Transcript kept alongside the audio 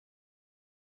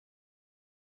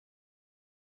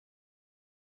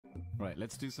Right,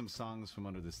 let's do some songs from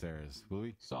under the stairs, will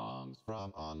we? Songs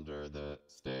from under the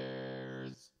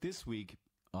stairs. This week,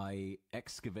 I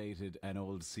excavated an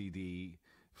old CD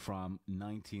from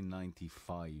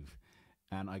 1995,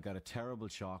 and I got a terrible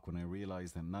shock when I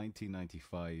realized that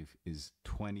 1995 is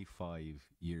 25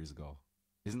 years ago.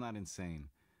 Isn't that insane?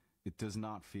 It does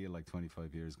not feel like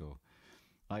 25 years ago.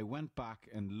 I went back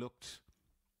and looked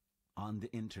on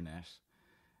the internet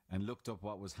and looked up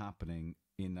what was happening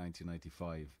in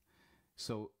 1995.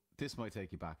 So this might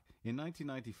take you back. In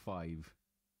 1995,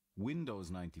 Windows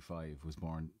 95 was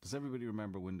born. Does everybody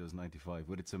remember Windows 95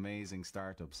 with its amazing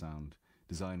startup sound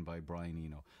designed by Brian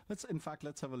Eno? Let's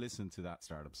have a listen to that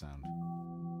startup sound.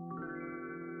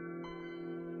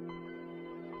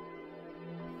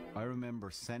 I remember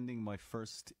sending my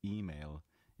first email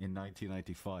in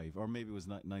 1995, or maybe it was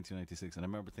 1996, and I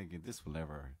remember thinking, this will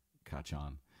never catch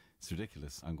on. It's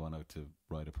ridiculous. I'm going out to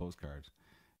write a postcard.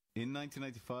 In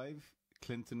 1995,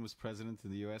 Clinton was president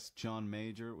in the US. John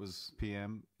Major was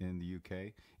PM in the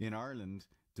UK. In Ireland,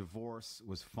 divorce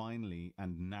was finally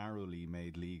and narrowly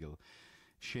made legal.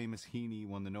 Seamus Heaney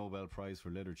won the Nobel Prize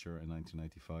for Literature in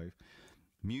 1995.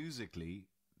 Musically,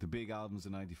 the big albums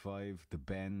in 95, The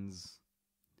Bends,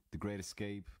 The Great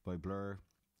Escape by Blur,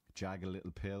 Jagged Little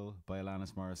Pill by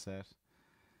Alanis Morissette,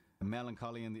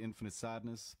 Melancholy and the Infinite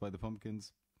Sadness by the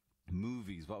Pumpkins.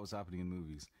 Movies, what was happening in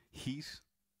movies? Heat,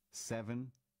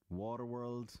 Seven,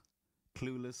 Waterworld,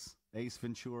 Clueless, Ace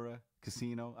Ventura,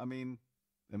 Casino. I mean,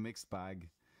 a mixed bag.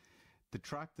 The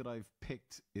track that I've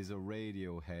picked is a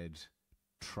Radiohead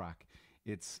track.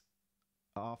 It's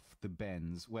off The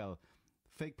Bends. Well,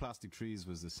 Fake Plastic Trees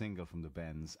was the single from The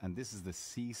Bends, and this is the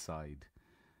C-side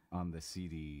on the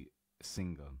CD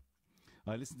single.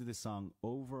 I listened to this song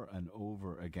over and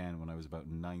over again when I was about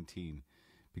 19,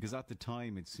 because at the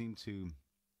time it seemed to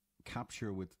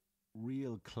capture with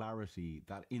real clarity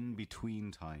that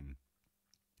in-between time.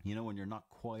 You know, when you're not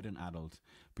quite an adult,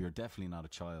 but you're definitely not a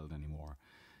child anymore,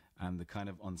 and the kind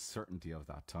of uncertainty of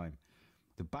that time.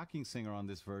 The backing singer on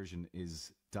this version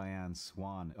is Diane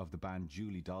Swan of the band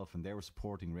Julie Dolphin. They were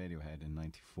supporting Radiohead in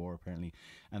 94 apparently,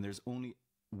 and there's only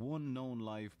one known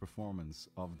live performance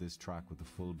of this track with the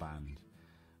full band,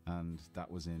 and that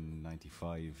was in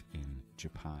 95 in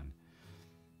Japan.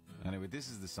 Anyway, this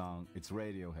is the song. It's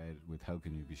Radiohead with How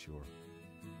Can You Be Sure?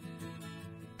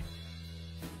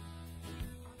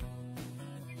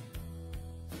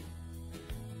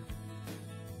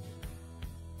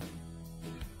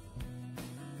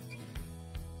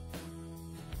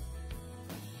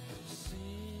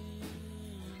 Seen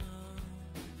all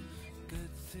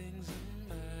good things and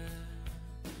bad,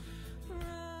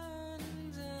 running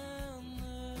down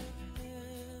the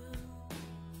hill.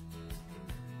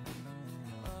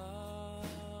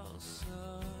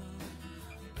 Also,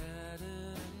 that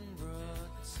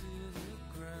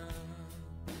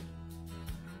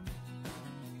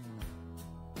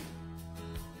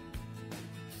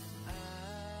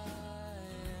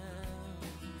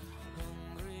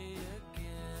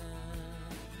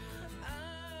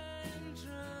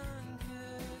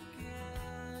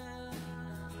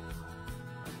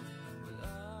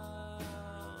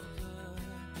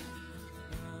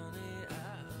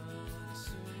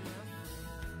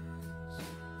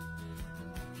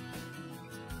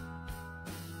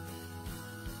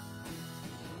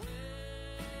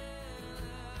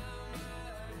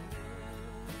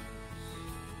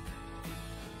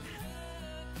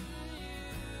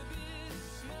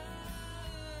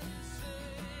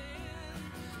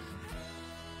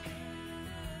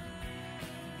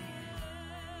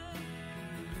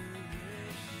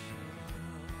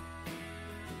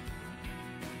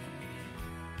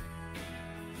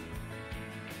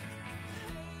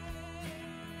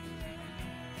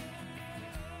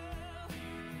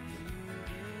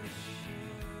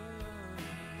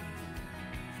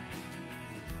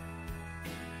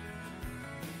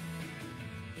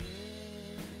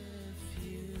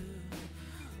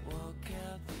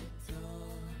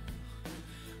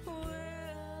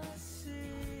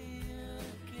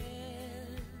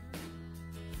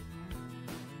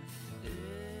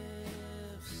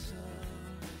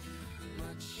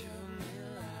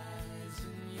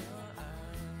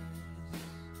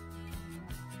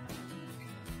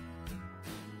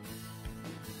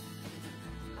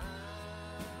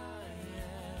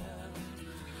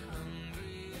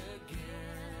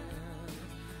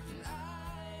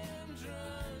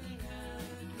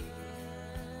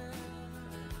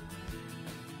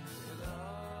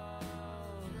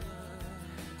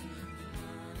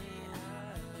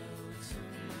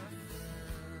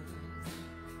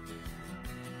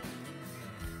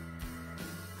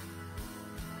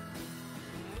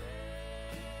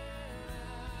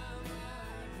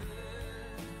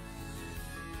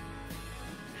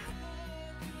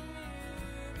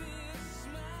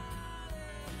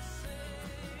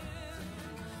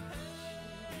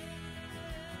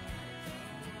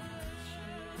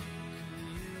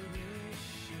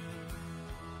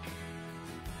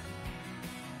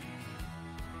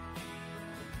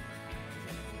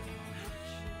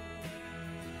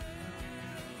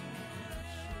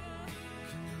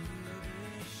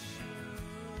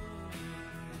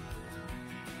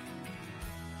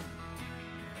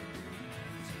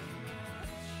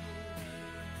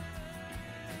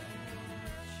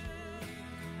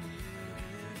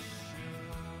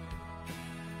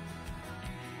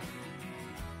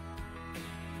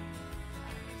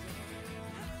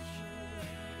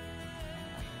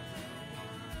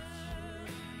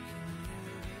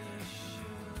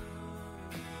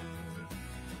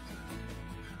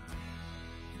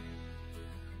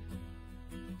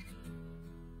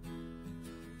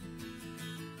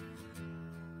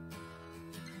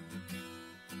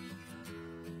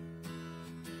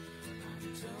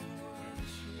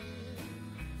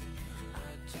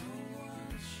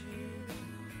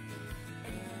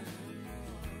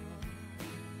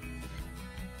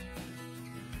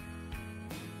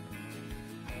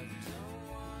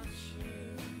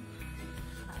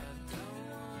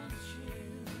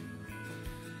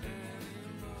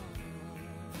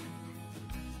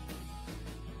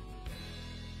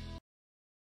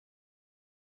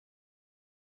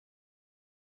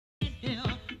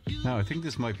Now, I think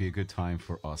this might be a good time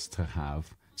for us to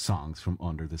have songs from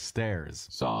under the stairs.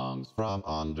 Songs from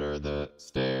under the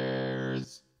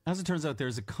stairs. As it turns out,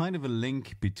 there's a kind of a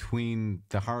link between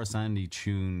the Horace Andy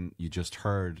tune you just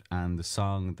heard and the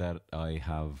song that I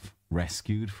have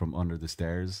rescued from under the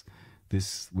stairs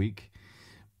this week.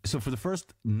 So for the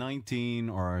first 19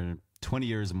 or 20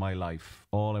 years of my life,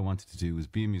 all I wanted to do was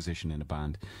be a musician in a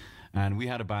band. And we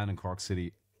had a band in Cork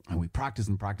City, and we practiced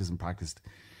and practiced and practiced,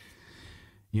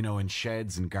 you know, in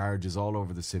sheds and garages all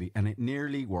over the city, and it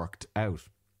nearly worked out.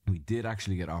 We did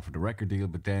actually get offered a record deal,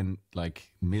 but then,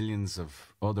 like millions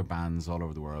of other bands all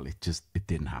over the world, it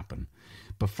didn't happen.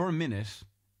 But for a minute,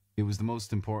 it was the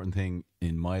most important thing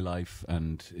in my life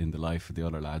and in the life of the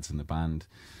other lads in the band.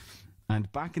 And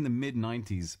back in the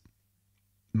mid-90s,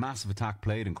 Massive Attack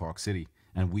played in Cork City,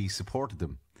 and we supported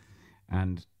them.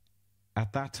 And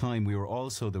at that time, we were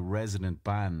also the resident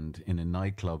band in a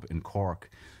nightclub in Cork.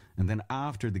 And then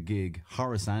after the gig,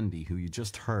 Horace Andy, who you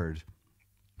just heard,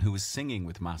 who was singing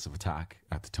with Massive Attack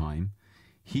at the time,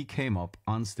 he came up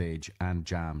on stage and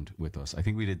jammed with us. I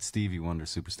think we did Stevie Wonder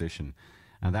Superstition,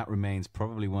 and that remains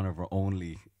probably one of our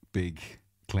only big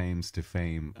claims to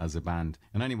fame as a band.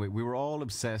 And anyway, we were all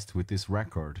obsessed with this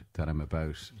record that I'm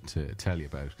about to tell you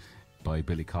about by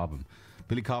Billy Cobham.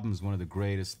 Billy Cobham is one of the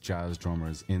greatest jazz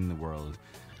drummers in the world,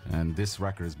 and this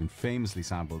record has been famously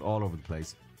sampled all over the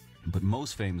place, but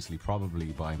most famously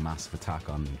probably by Massive Attack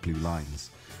on Blue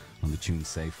Lines, on the tune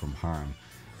Safe From Harm.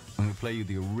 I'm going to play you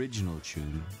the original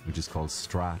tune, which is called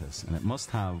Stratus, and it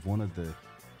must have one of the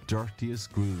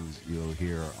dirtiest grooves you'll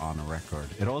hear on a record.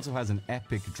 It also has an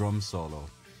epic drum solo,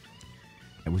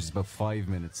 which is about 5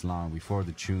 minutes long before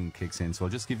the tune kicks in, so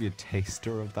I'll just give you a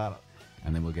taster of that,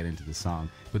 and then we'll get into the song.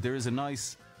 But there is a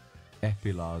nice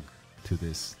epilogue to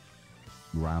this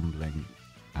rambling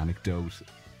anecdote.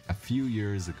 A few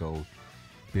years ago,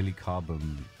 Billy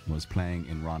Cobham was playing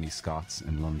in Ronnie Scott's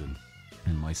in London,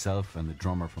 and myself and the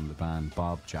drummer from the band,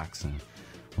 Bob Jackson,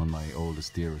 one of my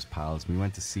oldest, dearest pals, we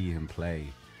went to see him play.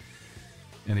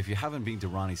 And if you haven't been to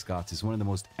Ronnie Scott's, it's one of the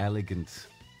most elegant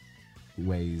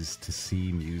ways to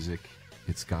see music.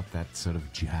 It's got that sort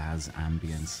of jazz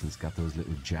ambience. It's got those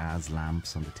little jazz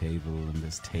lamps on the table, and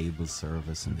there's table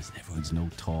service, and there's no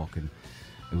talking.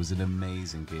 It was an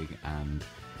amazing gig, and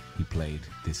he played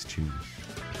this tune.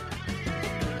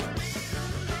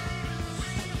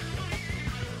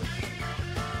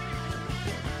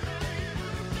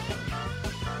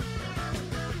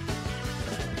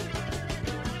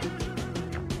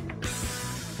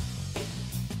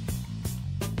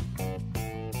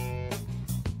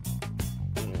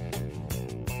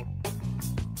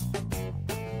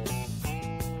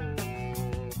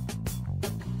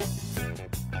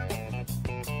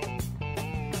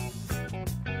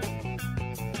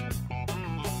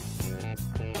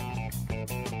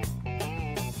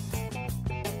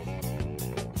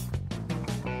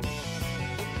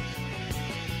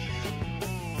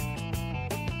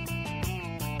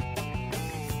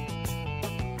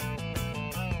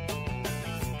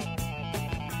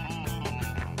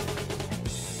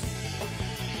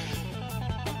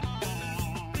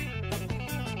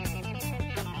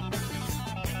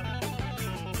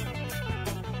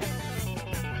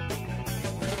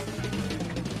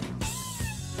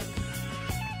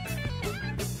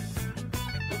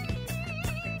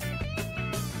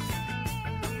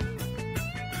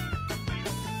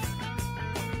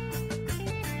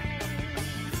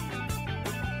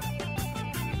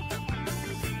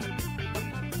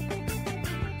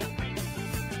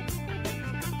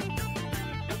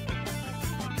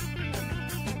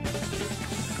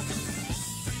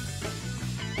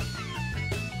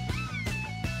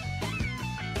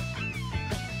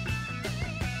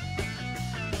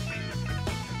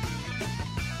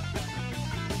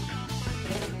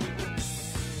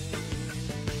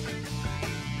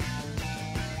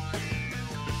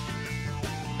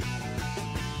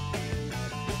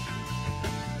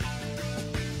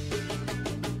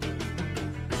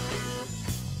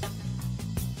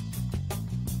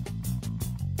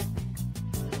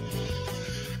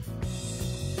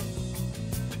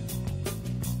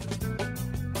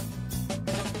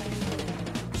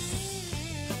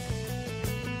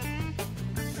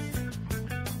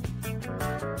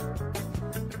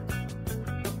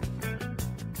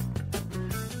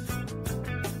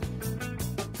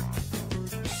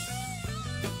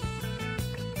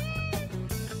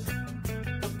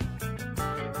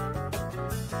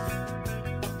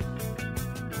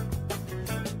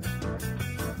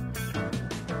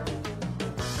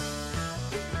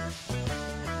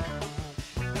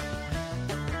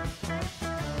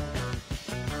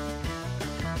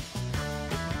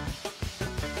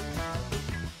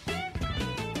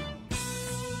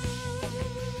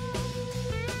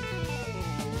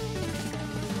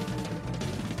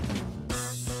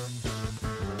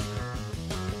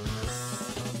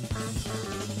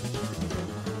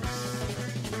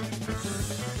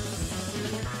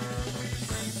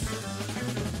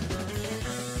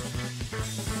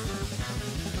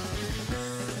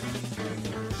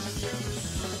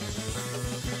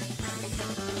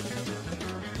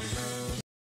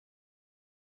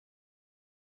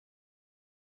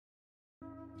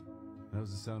 That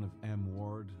was the sound of M.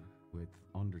 Ward with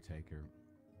Undertaker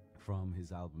from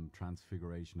his album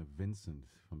Transfiguration of Vincent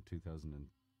from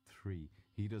 2003.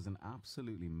 He does an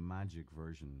absolutely magic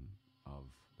version of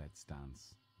Let's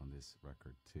Dance on this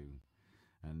record too.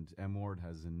 And M. Ward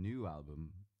has a new album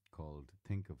called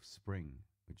Think of Spring,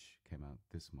 which came out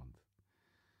this month.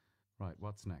 Right,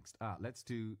 what's next? Let's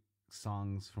do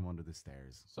Songs from Under the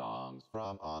Stairs. Songs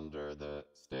from Under the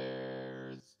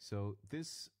Stairs. So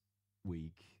this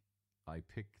week I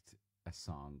picked a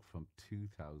song from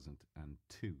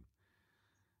 2002.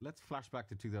 Let's flash back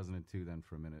to 2002 then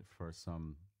for a minute for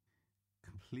some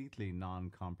completely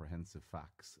non-comprehensive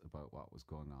facts about what was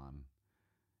going on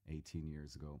 18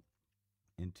 years ago.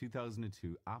 In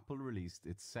 2002, Apple released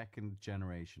its second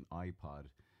generation iPod,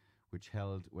 which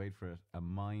held, wait for it, a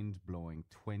mind-blowing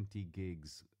 20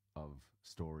 gigs of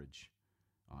storage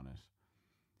on it.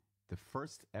 The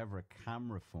first ever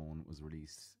camera phone was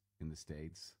released in the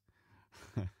States,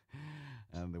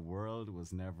 and the world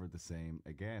was never the same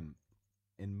again.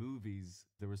 In movies,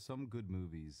 there were some good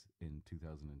movies in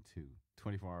 2002.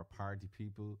 24-Hour Party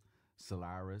People,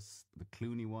 Solaris, the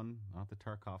Clooney one, not the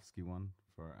Tarkovsky one,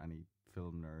 for any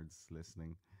film nerds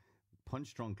listening.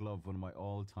 Punch Drunk Love, one of my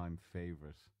all-time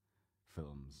favorite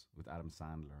films with Adam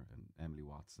Sandler and Emily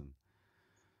Watson.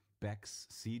 Beck's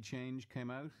Sea Change came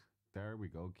out. There we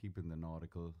go, keeping the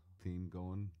nautical theme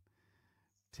going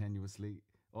tenuously.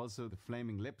 Also, the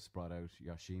Flaming Lips brought out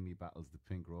Yoshimi Battles the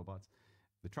Pink Robots.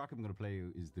 The track I'm going to play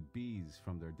you is the Bees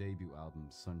from their debut album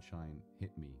Sunshine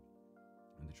Hit Me,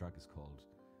 and the track is called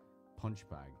Punch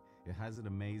Bag. It has an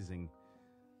amazing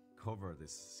cover,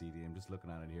 this CD. I'm just looking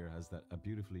at it here. It has a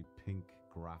beautifully pink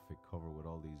graphic cover with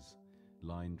all these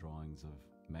line drawings of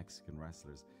Mexican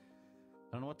wrestlers.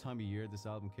 I don't know what time of year this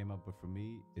album came out, but for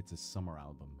me, it's a summer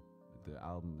album. The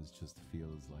album just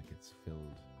feels like it's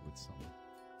filled with summer.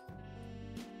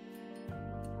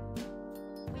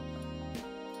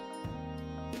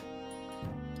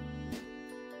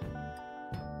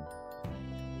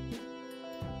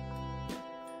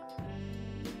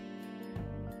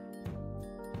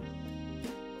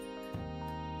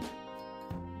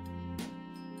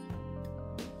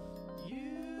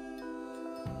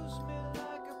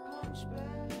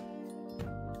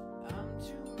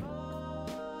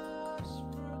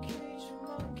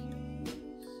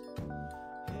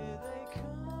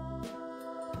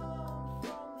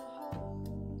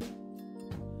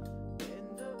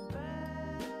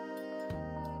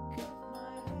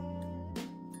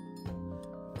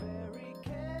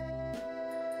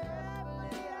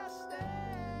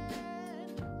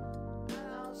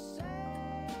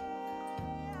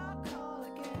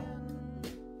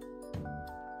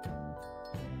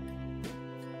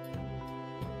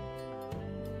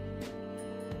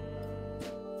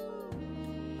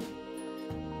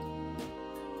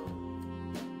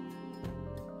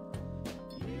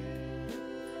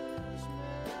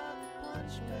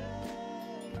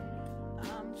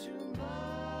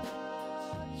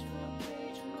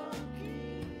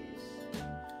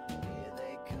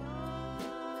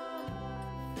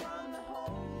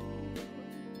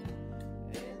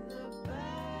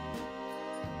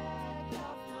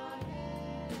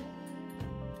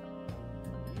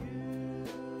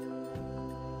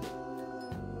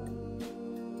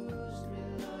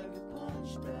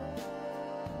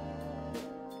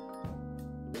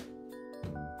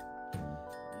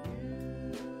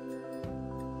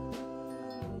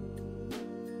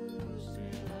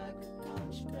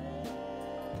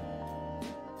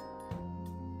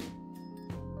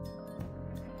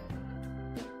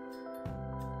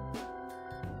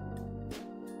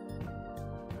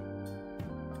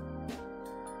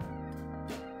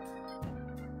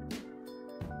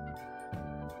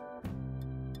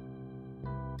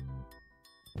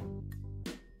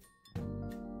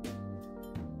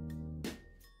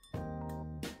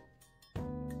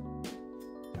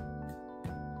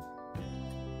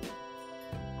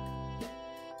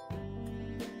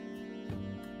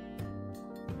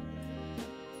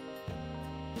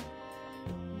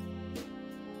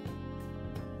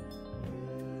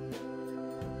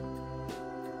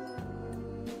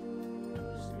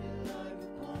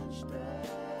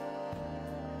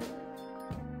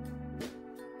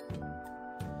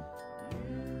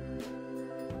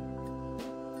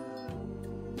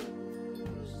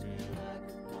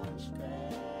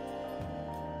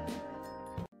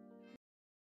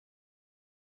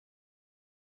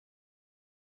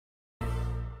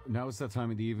 Now it's that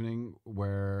time of the evening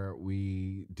where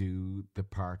we do the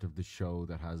part of the show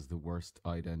that has the worst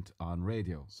ident on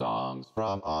radio. Songs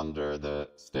from Under the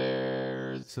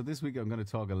Stairs. So this week I'm going to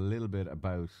talk a little bit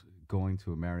about going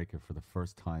to America for the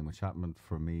first time, which happened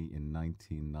for me in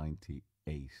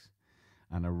 1998,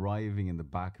 and arriving in the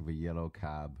back of a yellow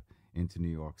cab into New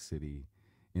York City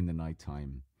in the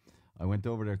nighttime. I went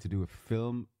over there to do a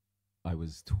film. I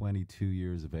was 22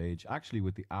 years of age, actually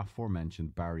with the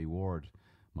aforementioned Barry Ward,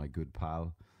 my good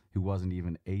pal, who wasn't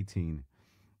even 18.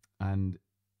 And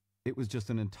it was just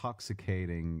an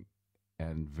intoxicating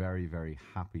and very, very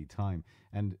happy time.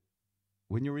 And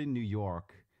when you're in New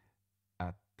York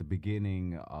at the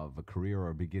beginning of a career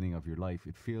or beginning of your life,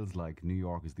 it feels like New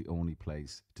York is the only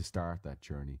place to start that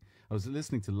journey. I was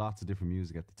listening to lots of different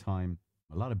music at the time.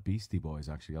 A lot of Beastie Boys,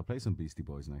 actually. I'll play some Beastie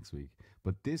Boys next week.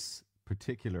 But this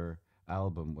particular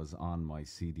album was on my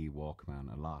CD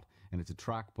Walkman a lot. And it's a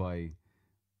track by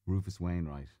Rufus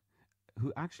Wainwright,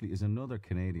 who actually is another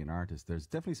Canadian artist. There's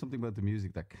definitely something about the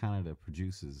music that Canada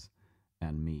produces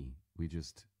and me. We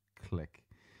just click.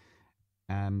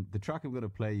 The track I'm going to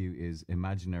play you is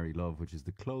Imaginary Love, which is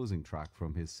the closing track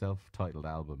from his self-titled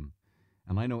album.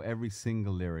 And I know every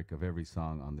single lyric of every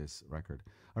song on this record.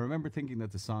 I remember thinking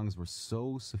that the songs were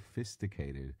so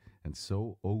sophisticated and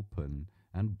so open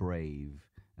and brave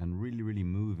and really, really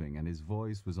moving. And his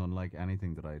voice was unlike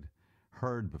anything that I'd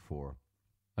heard before.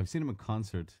 I've seen him in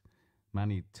concert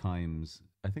many times.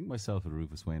 I think myself and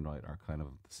Rufus Wainwright are kind of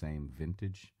the same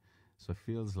vintage. So it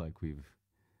feels like we've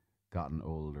gotten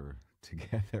older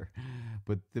together.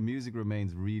 But the music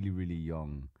remains really, really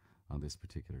young on this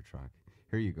particular track.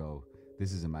 Here you go.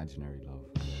 This is Imaginary Love.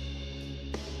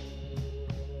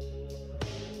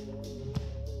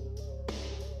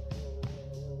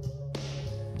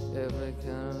 Every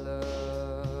kind of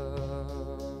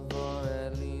love, or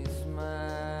at least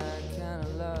my kind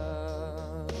of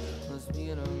love, must be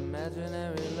an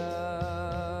imaginary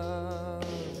love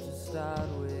to start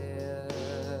with.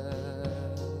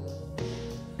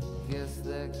 Guess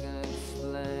that can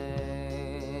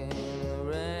explain the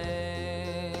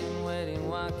rain, waiting,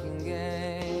 walking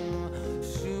game.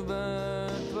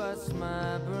 Schubert busts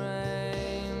my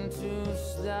brain to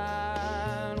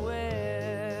start with.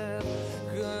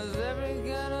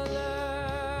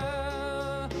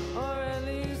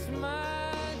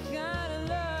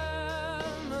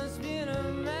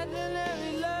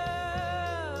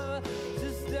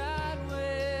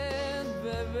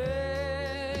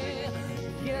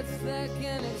 That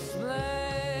can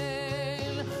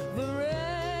explain the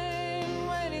rain,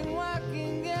 waiting,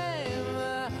 walking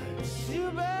game.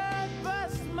 Schubert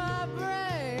busts my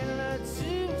brain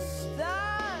to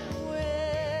start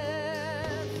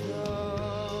with.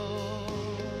 Those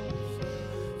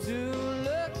to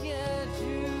look at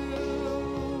you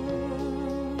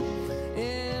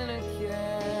in a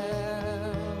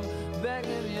cab, back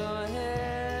of your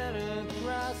head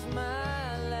across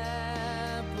my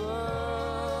lap.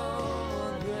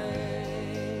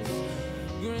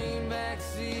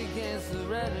 Against the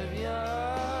red of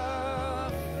your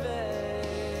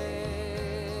face.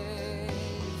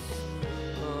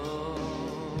 Oh,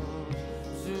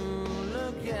 to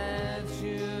look at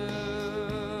you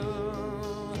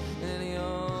in the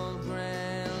old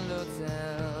Grand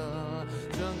Hotel.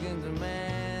 Drunken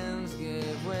demands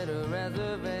give way to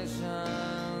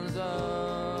reservations.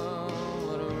 Oh,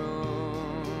 what a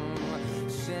room.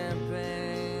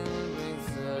 Champagne brings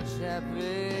such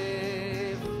happy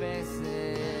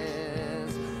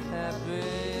faces,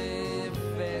 happy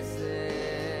faces.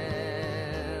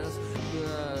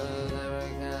 'Cause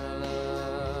every kind of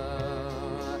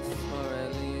love, or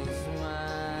at least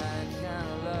my kind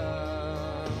of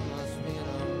love, must be an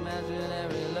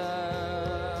imaginary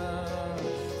love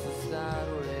to start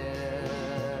with.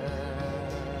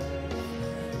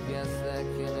 Guess that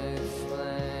can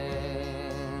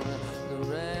explain the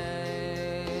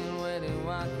rain, waiting,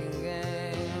 walking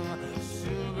game.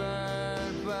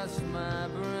 Schubert busts my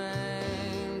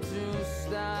brain to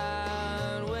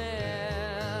start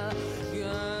with.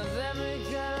 'Cause every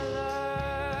kind of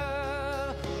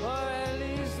love, or at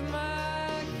least my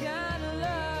kind of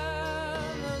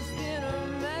love, must be an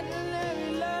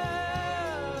imaginary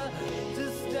love to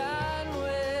start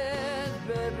with,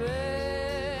 baby.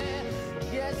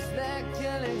 Guess that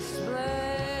can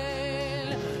explain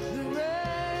the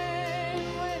rain,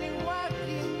 waiting,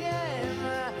 walking game.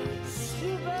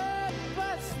 Schubert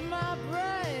busts my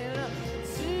brain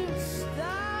to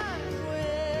start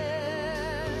with.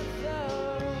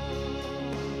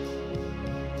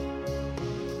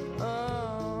 Oh,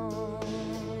 oh,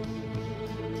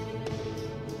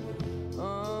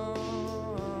 oh.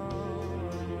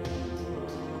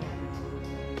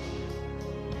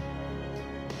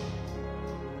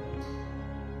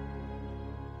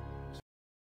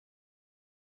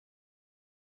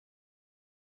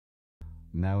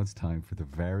 now it's time for the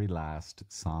very last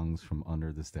songs from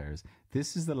Under the Stairs.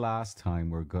 This is the last time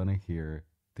we're going to hear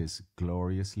this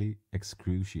gloriously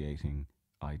excruciating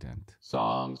ident.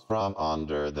 Songs from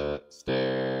Under the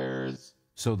Stairs.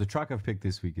 So the track I've picked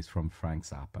this week is from Frank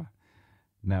Zappa.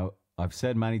 Now, I've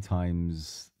said many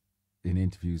times in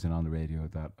interviews and on the radio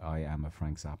that I am a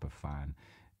Frank Zappa fan.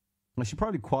 I should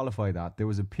probably qualify that. There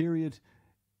was a period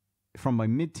from my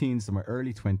mid-teens to my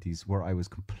early 20s where I was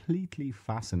completely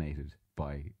fascinated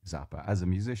by Zappa as a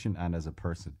musician and as a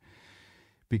person,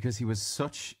 because he was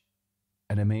such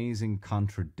an amazing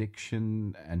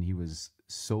contradiction and he was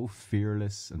so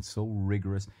fearless and so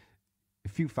rigorous. A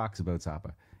few facts about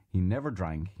Zappa. He never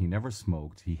drank, he never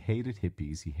smoked, he hated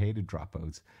hippies, he hated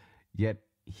dropouts, yet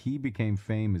he became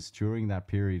famous during that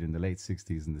period in the late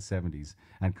 60s and the 70s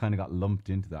and kind of got lumped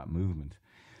into that movement.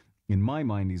 In my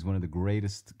mind, he's one of the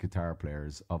greatest guitar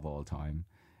players of all time,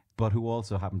 but who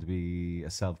also happened to be a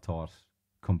self-taught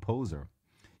composer.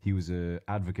 He was an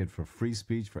advocate for free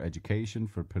speech, for education,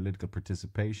 for political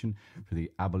participation, for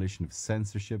the abolition of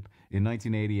censorship. In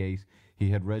 1988, he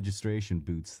had registration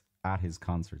booths at his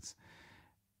concerts.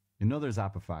 Another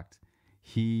Zappa fact,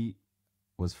 he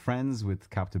was friends with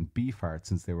Captain Beefheart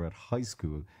since they were at high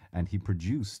school, and he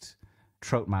produced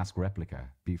Trout Mask Replica,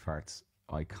 Beefheart's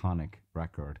iconic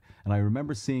record. And I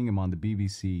remember seeing him on the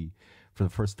BBC for the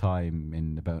first time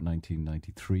in about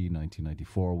 1993,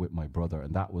 1994 with my brother,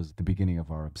 and that was the beginning of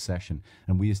our obsession.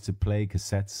 And we used to play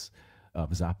cassettes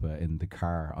of Zappa in the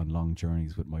car on long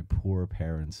journeys with my poor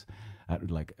parents at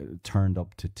turned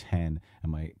up to 10,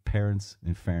 and my parents,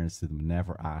 in fairness to them,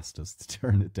 never asked us to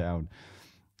turn it down.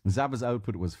 Zappa's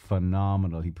output was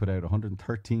phenomenal. He put out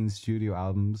 113 studio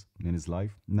albums in his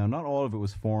life. Now, not all of it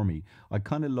was for me. I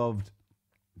kind of loved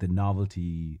the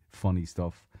novelty, funny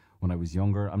stuff when I was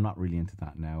younger. I'm not really into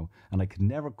that now. And I could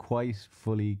never quite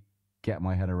fully get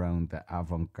my head around the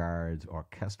avant-garde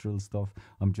orchestral stuff.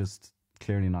 I'm just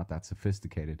clearly not that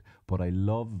sophisticated. But I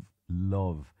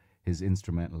love his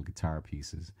instrumental guitar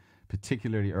pieces,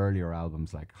 particularly earlier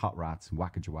albums like Hot Rats,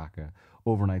 Waka Jawaka,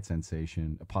 Overnight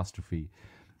Sensation, Apostrophe.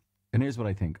 And here's what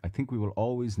I think. I think we will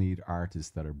always need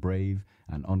artists that are brave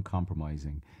and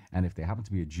uncompromising. And if they happen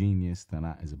to be a genius, then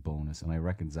that is a bonus. And I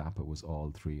reckon Zappa was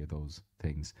all three of those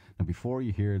things. Now, before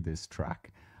you hear this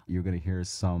track, you're going to hear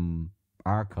some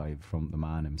archive from the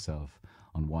man himself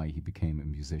on why he became a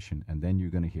musician. And then you're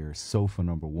going to hear Sofa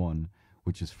Number 1,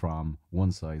 which is from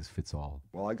One Size Fits All.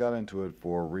 Well, I got into it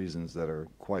for reasons that are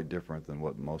quite different than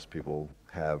what most people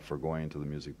have for going into the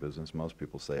music business. Most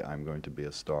people say, I'm going to be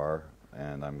a star,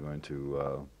 and I'm going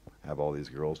to have all these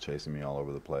girls chasing me all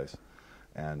over the place.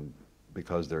 And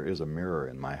because there is a mirror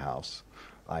in my house,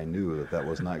 I knew that that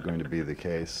was not going to be the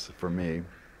case for me.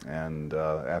 And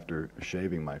after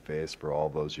shaving my face for all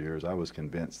those years, I was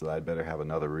convinced that I'd better have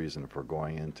another reason for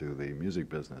going into the music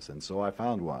business. And so I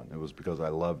found one. It was because I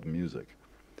loved music.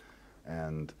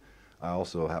 And I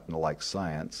also happen to like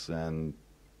science, and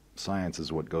science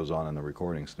is what goes on in the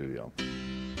recording studio.